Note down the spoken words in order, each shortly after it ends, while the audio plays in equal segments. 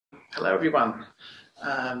Hello everyone.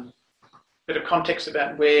 Bit of context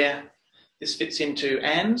about where this fits into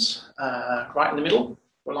ANDS, right in the middle,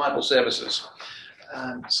 reliable services.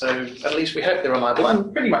 So at least we hope they're reliable,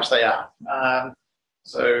 and pretty much they are.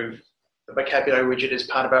 So the vocabulary widget is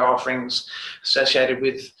part of our offerings associated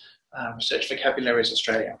with Research Vocabularies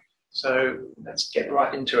Australia. So let's get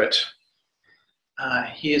right into it.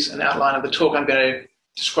 Here's an outline of the talk. I'm going to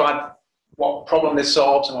describe what problem this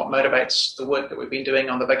solves and what motivates the work that we've been doing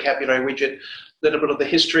on the vocabulary widget, a little bit of the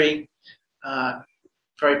history,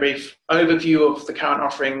 very brief overview of the current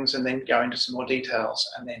offerings, and then go into some more details,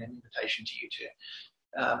 and then an invitation to you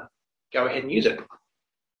to go ahead and use it.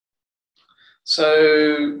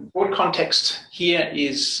 So broad context here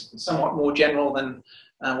is somewhat more general than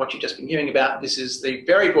what you've just been hearing about. This is the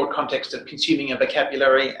very broad context of consuming a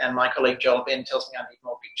vocabulary, and my colleague Joel Ben tells me I need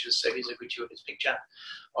more pictures, so here's a gratuitous picture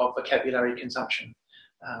of vocabulary consumption,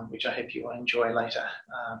 which I hope you will enjoy later.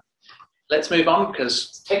 Let's move on,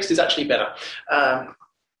 because text is actually better.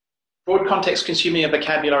 Broad context consuming a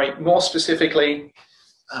vocabulary, more specifically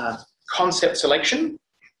concept selection.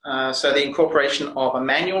 So the incorporation of a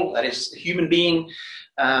manual, that is a human being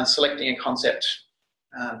selecting a concept,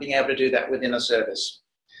 being able to do that within a service.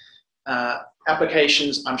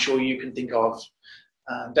 Applications I'm sure you can think of,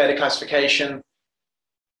 data classification,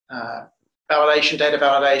 validation, data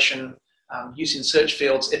validation, use in search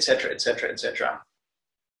fields, etc., etc., etc.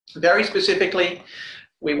 Very specifically,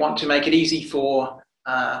 we want to make it easy for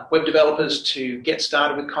web developers to get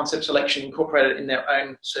started with concept selection, incorporate it in their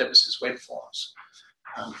own services web forms.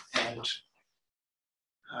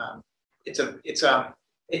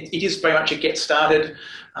 It is very much a get started,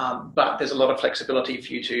 but there's a lot of flexibility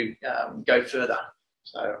for you to go further.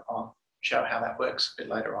 So I'll show how that works a bit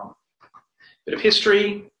later on. Bit of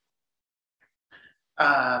history.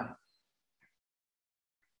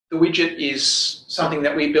 The widget is something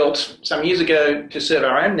that we built some years ago to serve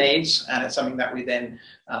our own needs, and it's something that we then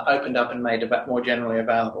opened up and made more generally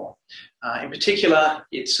available. In particular,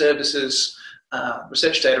 it services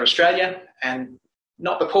Research Data Australia, and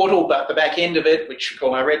not the portal, but the back end of it, which we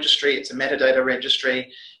call our registry. It's a metadata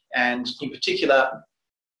registry, and in particular,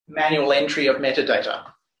 manual entry of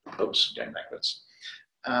metadata. Oops, going backwards.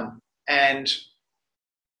 And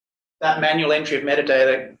that manual entry of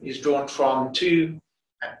metadata is drawn from two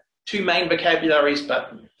main vocabularies,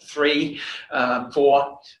 but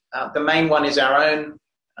four. The main one is our own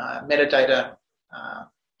metadata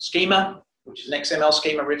schema, which is an XML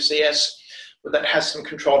schema, RivCS, that has some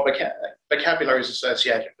controlled vocabularies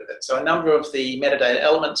associated with it. So a number of the metadata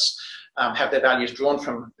elements have their values drawn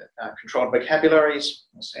from controlled vocabularies.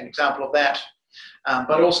 I'll see an example of that.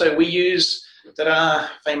 But also we use that are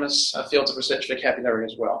famous fields of research vocabulary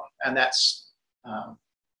as well, and that's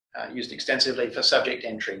used extensively for subject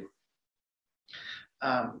entry.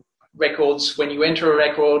 Records, when you enter a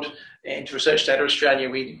record into Research Data Australia,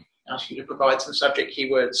 we ask you to provide some subject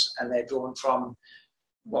keywords, and they're drawn from,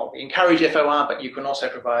 well, we encourage FOR, but you can also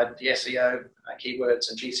provide the SEO keywords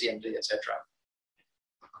and GCMD, etc.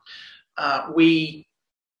 We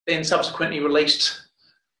then subsequently released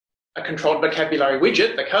a controlled vocabulary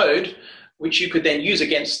widget, the code, which you could then use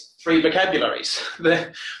against three vocabularies,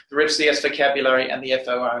 the RivCS vocabulary and the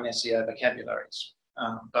FOR and SEO vocabularies.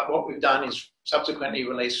 But what we've done is subsequently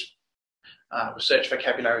release Research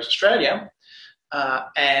Vocabularies Australia,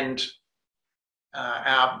 and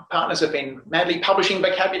our partners have been madly publishing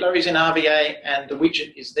vocabularies in RVA, and the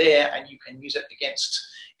widget is there, and you can use it against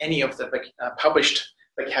any of the published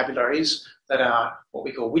vocabularies that are what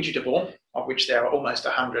we call widgetable, of which there are almost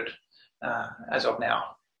 100 as of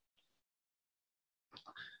now.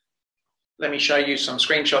 Let me show you some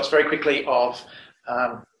screenshots very quickly of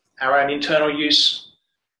our own internal use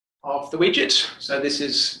of the widget. So this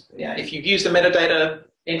is, if you've used the metadata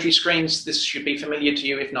entry screens, this should be familiar to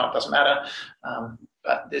you. If not, it doesn't matter.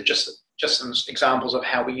 But there's just some examples of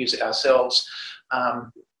how we use it ourselves.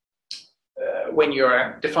 When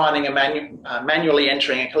you're defining manually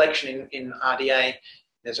entering a collection in RDA,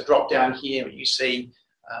 there's a drop down here that you see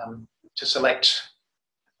to select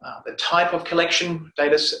the type of collection,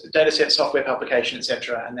 data set, software publication,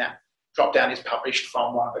 etc. And that drop down is published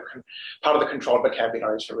from one of the part of the controlled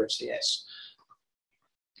vocabularies for RivCS.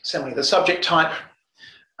 Similarly, the subject type.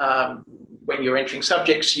 When you're entering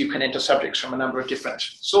subjects, you can enter subjects from a number of different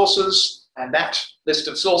sources, and that list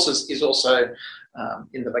of sources is also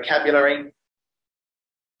in the vocabulary.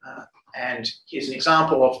 And here's an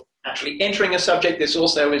example of actually entering a subject. This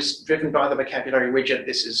also is driven by the vocabulary widget.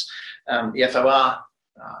 This is the FOR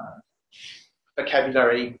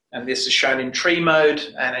vocabulary, and this is shown in tree mode,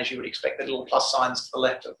 and as you would expect, the little plus signs to the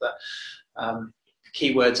left of the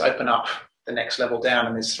keywords open up the next level down,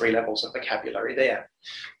 and there's 3 levels of vocabulary there.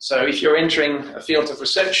 So if you're entering a field of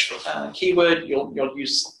research keyword, you'll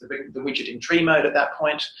use the widget in tree mode at that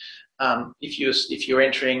point.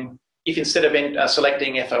 If instead of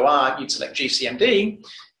selecting FOR, you'd select GCMD,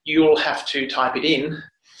 you'll have to type it in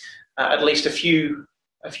at least a few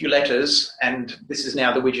letters, and this is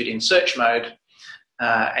now the widget in search mode,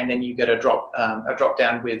 and then you get a drop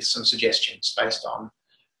down with some suggestions based on,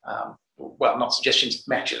 well, not suggestions,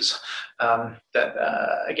 matches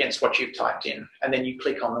against what you've typed in, and then you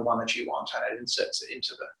click on the one that you want, and it inserts it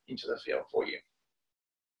into the field for you.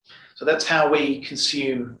 So that's how we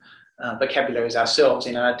consume vocabularies ourselves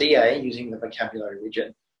in our DA using the vocabulary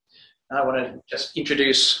widget. I want to just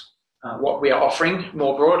introduce what we are offering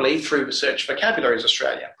more broadly through Research Vocabularies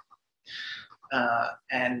Australia.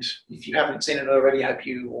 And if you haven't seen it already, I hope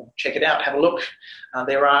you will check it out, have a look.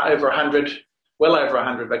 There are well over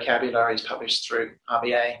 100 vocabularies published through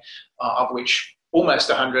RVA, of which almost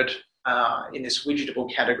 100 in this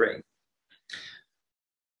widgetable category.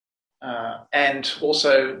 And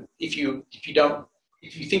also, if you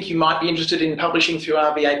think you might be interested in publishing through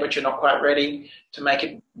RVA, but you're not quite ready to make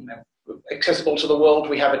it, accessible to the world,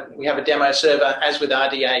 we have a demo server. As with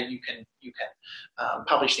RDA, you can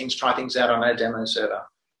publish things, try things out on a demo server.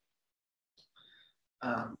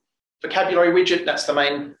 Vocabulary widget, that's the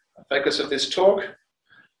main focus of this talk.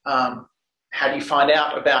 How do you find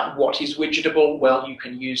out about what is widgetable? Well, you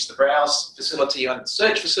can use the browse facility and the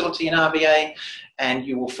search facility in RVA, and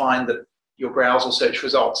you will find that your browse or search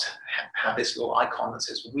results have this little icon that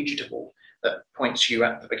says widgetable that points you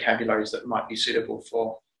at the vocabularies that might be suitable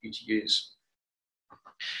for you to use.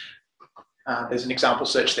 There's an example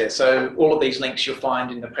search there. So all of these links you'll find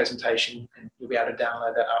in the presentation, and you'll be able to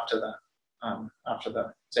download that after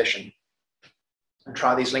the session and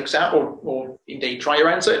try these links out, or indeed try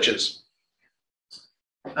your own searches.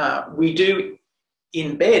 We do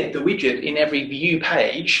embed the widget in every view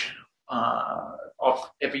page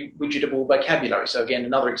of every widgetable vocabulary. So again,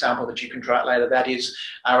 another example that you can try out later, that is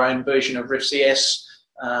our own version of RefCS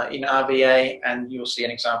in RVA, and you'll see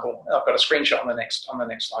an example. I've got a screenshot on the next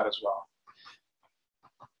slide as well.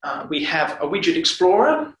 We have a widget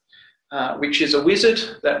explorer, which is a wizard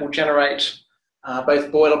that will generate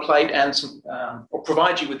both boilerplate and some, or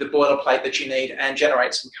provide you with the boilerplate that you need and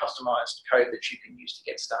generate some customized code that you can use to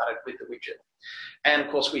get started with the widget. And of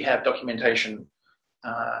course, we have documentation,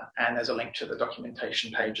 and there's a link to the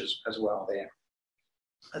documentation pages as well there.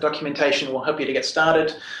 The documentation will help you to get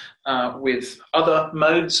started with other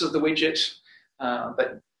modes of the widget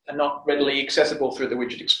that are not readily accessible through the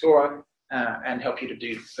Widget Explorer, and help you to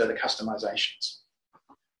do further customizations.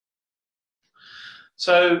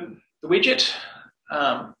 So the widget,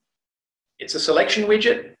 it's a selection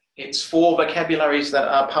widget. It's for vocabularies that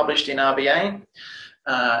are published in RVA.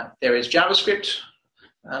 There is JavaScript,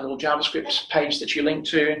 a little JavaScript page that you link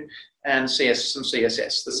to, and some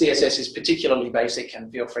CSS. The CSS is particularly basic,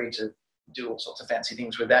 and feel free to do all sorts of fancy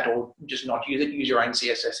things with that, or just not use it. Use your own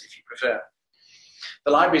CSS if you prefer.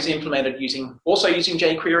 The library is implemented also using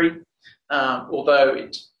jQuery, although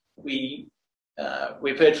we've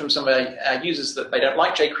heard from some of our users that they don't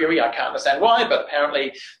like jQuery. I can't understand why, but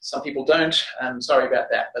apparently some people don't. Sorry about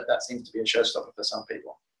that, but that seems to be a showstopper for some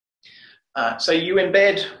people. So you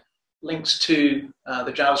embed links to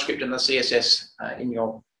the JavaScript and the CSS in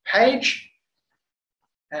your page,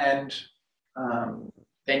 and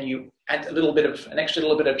then you add an extra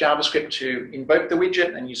little bit of JavaScript to invoke the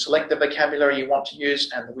widget, and you select the vocabulary you want to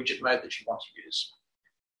use and the widget mode that you want to use.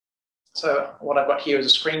 So what I've got here is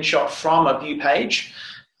a screenshot from a view page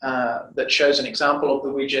that shows an example of the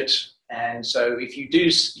widget. And so if you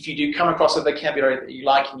do come across a vocabulary that you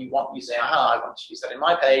like and you say, aha, I want to use that in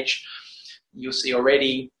my page, you'll see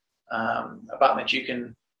already a button that you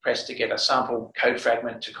can press to get a sample code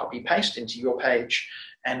fragment to copy paste into your page,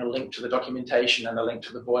 and a link to the documentation and a link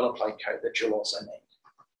to the boilerplate code that you'll also need.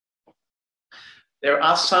 There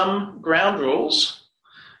are some ground rules.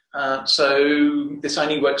 So this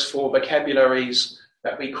only works for vocabularies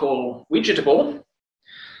that we call widgetable,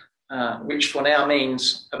 which for now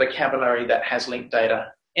means a vocabulary that has linked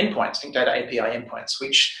data endpoints, linked data API endpoints,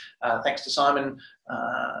 which thanks to Simon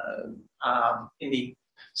are in the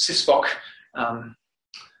SysVoc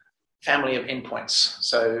family of endpoints.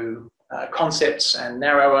 So concepts and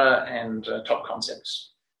narrower and top concepts.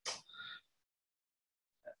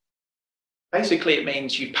 Basically, it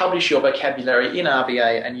means you publish your vocabulary in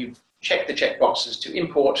RVA and you check the checkboxes to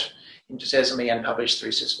import into Sesame and publish through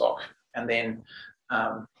SysVoc. And then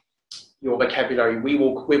your vocabulary, we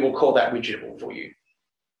will call that widgetable for you.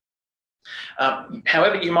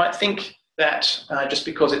 However, you might think that just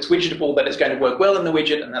because it's widgetable that it's going to work well in the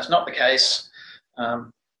widget, and that's not the case.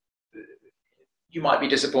 You might be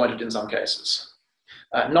disappointed in some cases.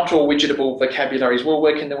 Not all widgetable vocabularies will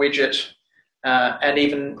work in the widget, and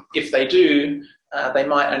even if they do, they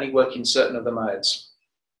might only work in certain of the modes.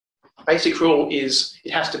 Basic rule is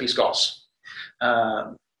it has to be SCOS.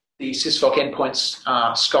 The sysvoc endpoints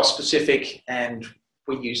are SCOS specific, and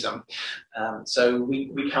we use them. So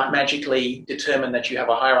we can't magically determine that you have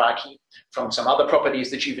a hierarchy from some other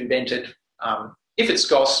properties that you've invented. If it's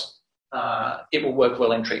SCOS, it will work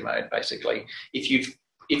well in tree mode, basically. If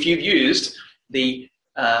you've used the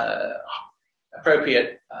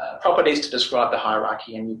appropriate properties to describe the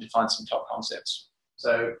hierarchy and you've defined some top concepts.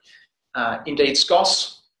 So indeed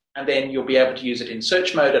SCOS, and then you'll be able to use it in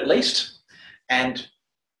search mode at least. And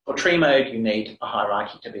for tree mode, you need a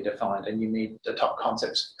hierarchy to be defined, and you need the top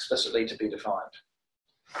concepts explicitly to be defined.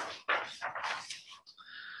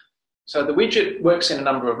 So the widget works in a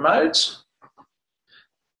number of modes.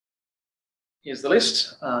 Here's the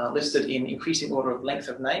list, listed in increasing order of length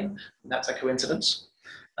of name, and that's a coincidence.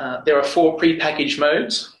 There are 4 pre-packaged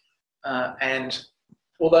modes, and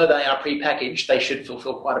although they are pre-packaged, they should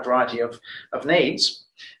fulfill quite a variety of needs.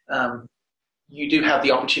 You do have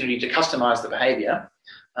the opportunity to customize the behavior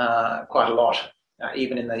quite a lot,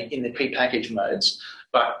 even in the pre-packaged modes,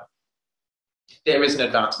 but there is an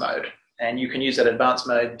advanced mode, and you can use that advanced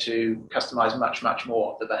mode to customize much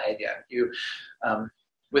more of the behavior.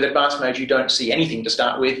 With advanced mode, you don't see anything to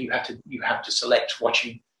start with. You have to select what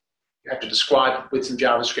you have to describe with some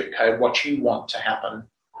JavaScript code what you want to happen.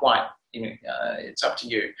 It's up to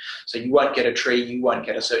you. So you won't get a tree, you won't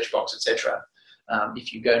get a search box, etc.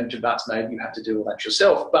 If you go into advanced mode, you have to do all that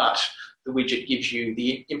yourself, but the widget gives you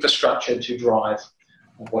the infrastructure to drive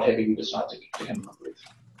whatever you decide to come up with.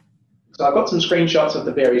 So I've got some screenshots of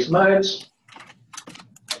the various modes.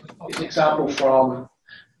 Here's an example from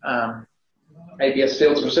ABS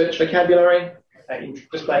Fields Research Vocabulary,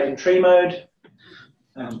 displayed in tree mode.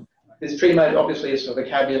 This tree mode obviously is for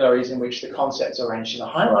vocabularies in which the concepts are arranged in a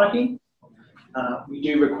hierarchy. We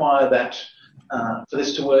do require that for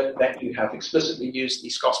this to work, that you have explicitly used the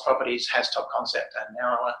SCOS properties, has top concept and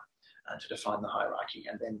narrower, to define the hierarchy,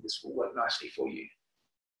 and then this will work nicely for you.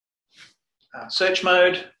 Search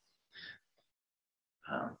mode.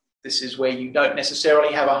 This is where you don't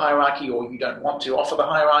necessarily have a hierarchy, or you don't want to offer the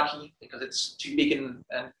hierarchy because it's too big and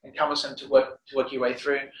cumbersome to work your way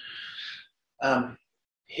through.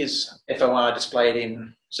 Here's FOR displayed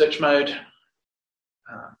in search mode.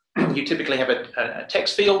 You typically have a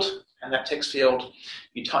text field, and that text field,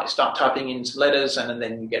 you start typing in some letters, and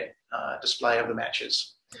then you get a display of the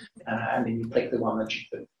matches. And then you click the one that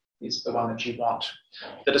is the one that you want.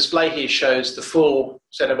 The display here shows the full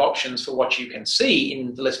set of options for what you can see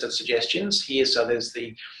in the list of suggestions here. So there's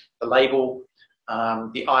the label,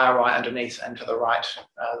 the IRI underneath, and to the right,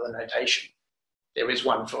 the notation. There is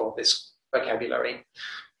one for this vocabulary.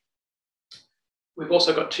 We've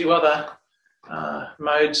also got 2 other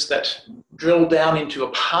modes that drill down into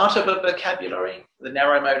a part of a vocabulary, the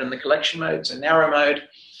narrow mode and the collection mode. So narrow mode,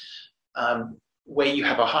 where you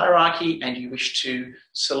have a hierarchy and you wish to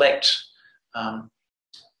select,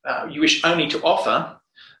 you wish only to offer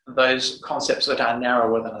those concepts that are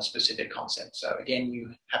narrower than a specific concept. So again,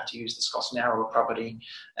 you have to use the SCOS narrower property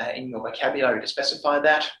in your vocabulary to specify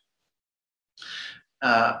that.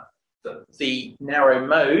 The narrow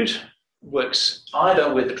mode works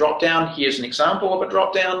either with a drop-down. Here's an example of a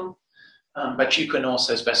drop-down, but you can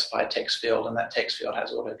also specify a text field, and that text field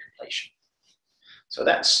has auto-completion. So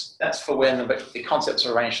that's for when the concepts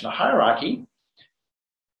are arranged in a hierarchy.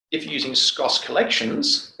 If you're using SCOS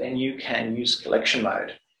collections, then you can use collection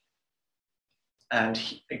mode. And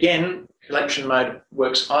again, collection mode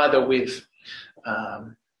works either with a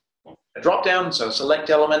drop-down, so a select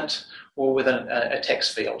element, or with a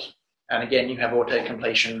text field. And again, you have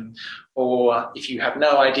auto-completion, or if you have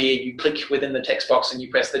no idea, you click within the text box and you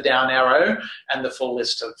press the down arrow, and the full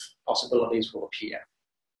list of possibilities will appear.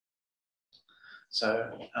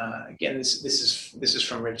 So again, this is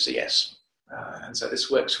from RibCS, and so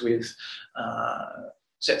this works with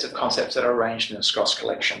sets of concepts that are arranged in a SCOS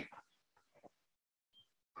collection.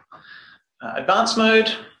 Advanced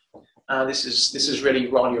mode. This is really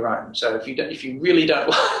roll your own. So if you really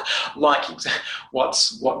don't like what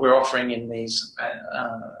we're offering in these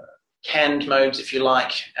canned modes, if you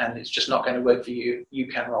like, and it's just not going to work for you, you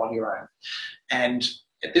can roll your own. And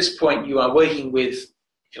at this point, you are working with,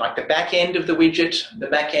 if you like, the back end of the widget. The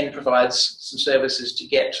back end provides some services to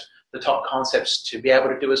get the top concepts, to be able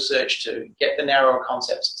to do a search, to get the narrower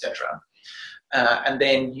concepts, etc. And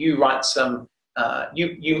then you write some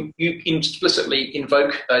you explicitly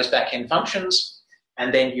invoke those back-end functions,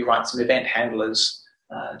 and then you write some event handlers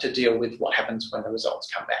to deal with what happens when the results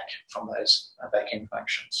come back from those back-end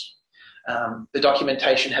functions. The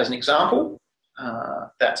documentation has an example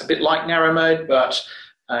that's a bit like narrow mode, but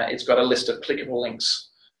it's got a list of clickable links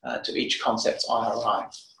to each concept's IRI.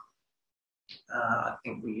 I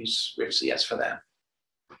think we use RevCS for that.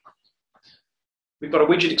 We've got a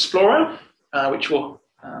widget explorer, which will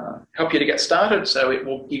help you to get started. So it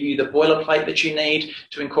will give you the boilerplate that you need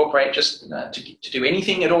to incorporate just to do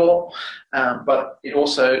anything at all. But it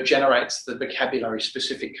also generates the vocabulary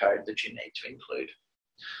specific code that you need to include.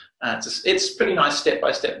 It's a pretty nice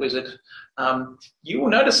step-by-step wizard. You will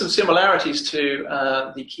notice some similarities to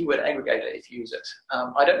the keyword aggregator if you use it.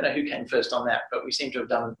 I don't know who came first on that, but we seem to have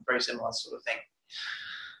done a very similar sort of thing.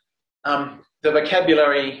 The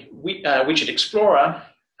vocabulary widget explorer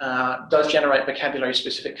does generate vocabulary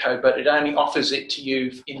specific code, but it only offers it to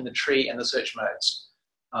you in the tree and the search modes.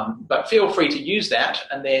 But feel free to use that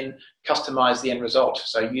and then customize the end result.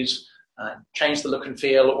 So change the look and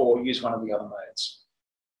feel or use one of the other modes.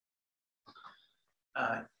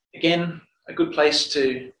 Again, a good place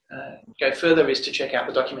to go further is to check out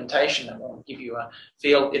the documentation, and will give you a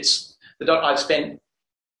feel. I've spent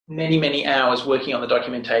many hours working on the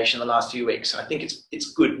documentation the last few weeks. I think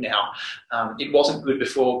it's good now. It wasn't good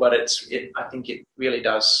before, but I think it really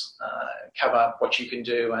does cover what you can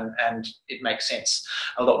do, and it makes sense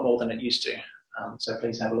a lot more than it used to. So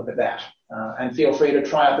please have a look at that, and feel free to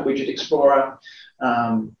try out the Widget Explorer,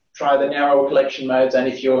 try the narrow collection modes, and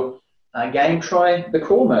if you're game, try the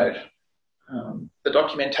core mode. The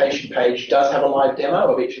documentation page does have a live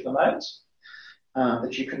demo of each of the modes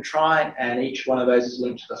that you can try, and each one of those is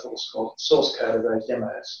linked to the source code of those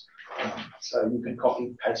demos. So you can copy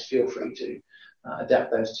and paste, feel free to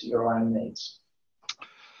adapt those to your own needs.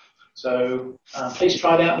 So please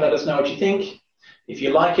try it out and let us know what you think. If you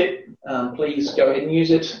like it, please go ahead and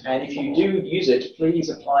use it. And if you do use it, please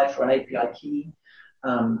apply for an API key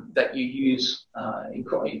that you use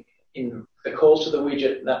in the calls to the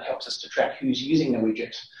widget. That helps us to track who's using the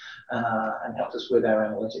widget and helps us with our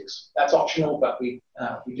analytics. That's optional, but we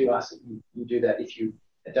do ask that you do that if you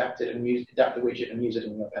adapt it and adapt the widget and use it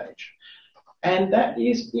in your page. And that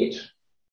is it.